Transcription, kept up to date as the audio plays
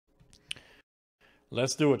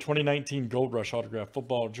Let's do a 2019 Gold Rush autograph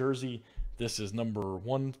football jersey. This is number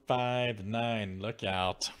 159. Look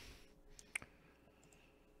out.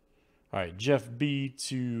 All right, Jeff B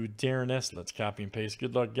to Darren S. Let's copy and paste.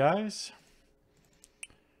 Good luck, guys.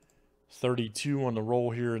 32 on the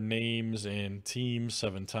roll here. Names and teams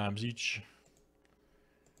 7 times each.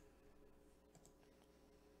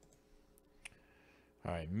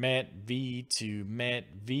 All right, Matt V to Matt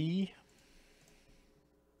V.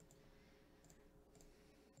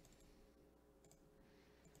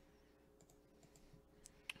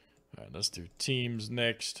 All right, let's do teams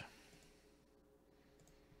next.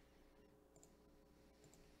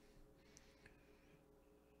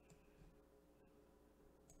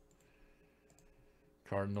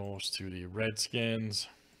 Cardinals to the Redskins.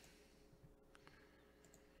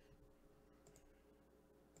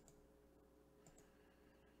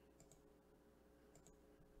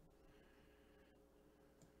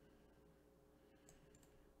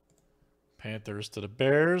 Panthers to the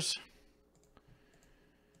Bears.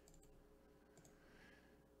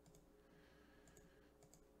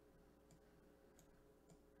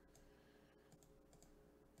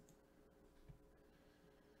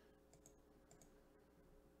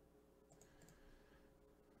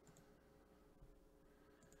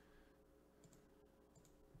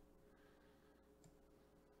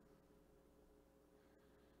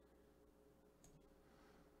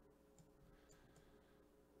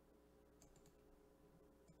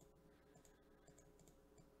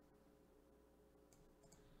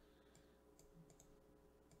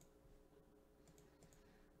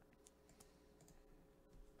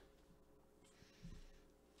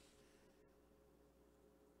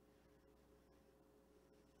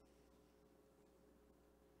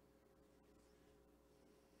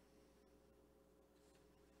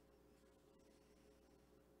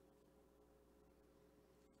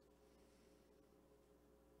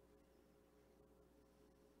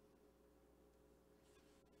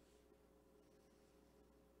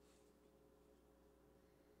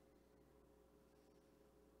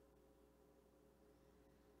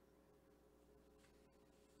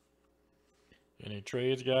 Any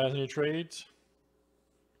trades, guys? Any trades?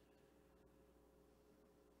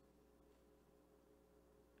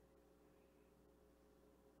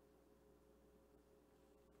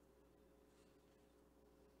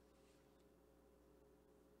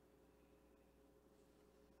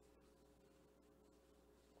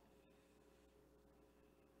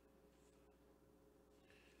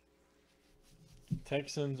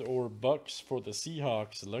 Texans or Bucks for the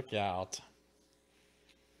Seahawks. Look out.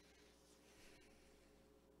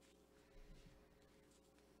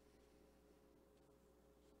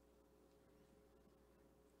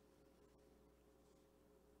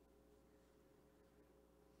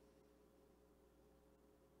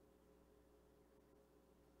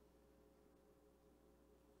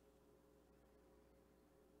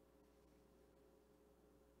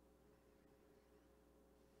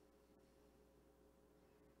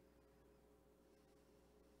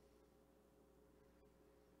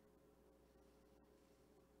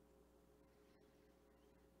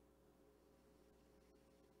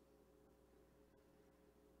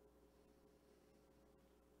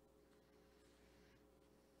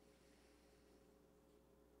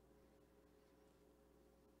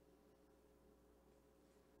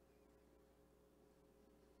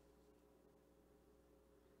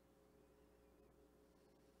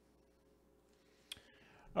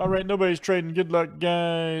 All right, nobody's trading. Good luck,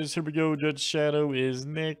 guys. Here we go. Judge Shadow is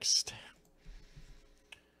next.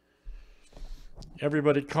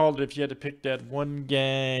 Everybody called it if you had to pick that one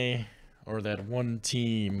guy or that one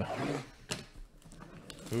team.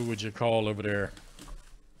 Who would you call over there?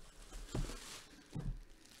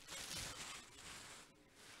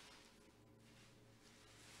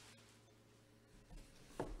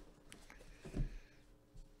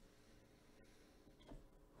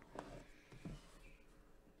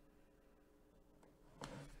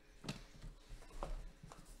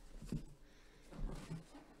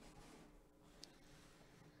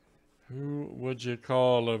 Who would you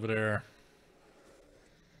call over there?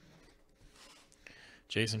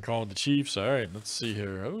 Jason called the Chiefs. All right, let's see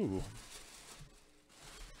here. Oh.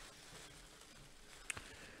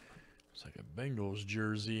 It's like a Bengals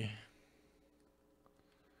jersey.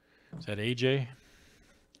 Is that AJ?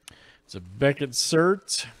 It's a Beckett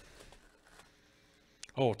cert.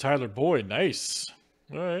 Oh, Tyler Boyd. Nice.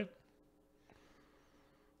 All right.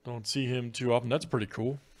 Don't see him too often. That's pretty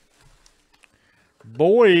cool.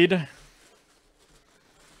 Boyd.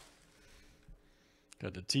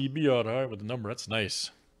 Got the TB out, all right, with the number. That's nice.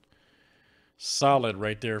 Solid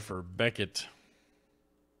right there for Beckett.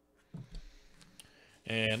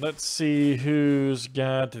 And let's see who's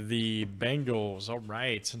got the Bengals. All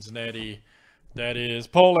right, Cincinnati. That is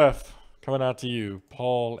Paul F. Coming out to you.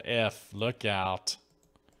 Paul F. Look out.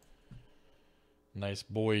 Nice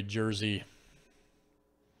boy jersey.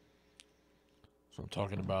 That's what I'm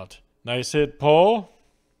talking about. Nice hit, Paul.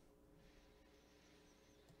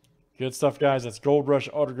 Good stuff, guys. That's Gold Rush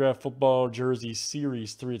Autograph Football Jersey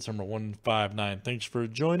Series 3. It's number 159. Thanks for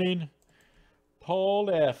joining. Paul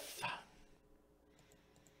F.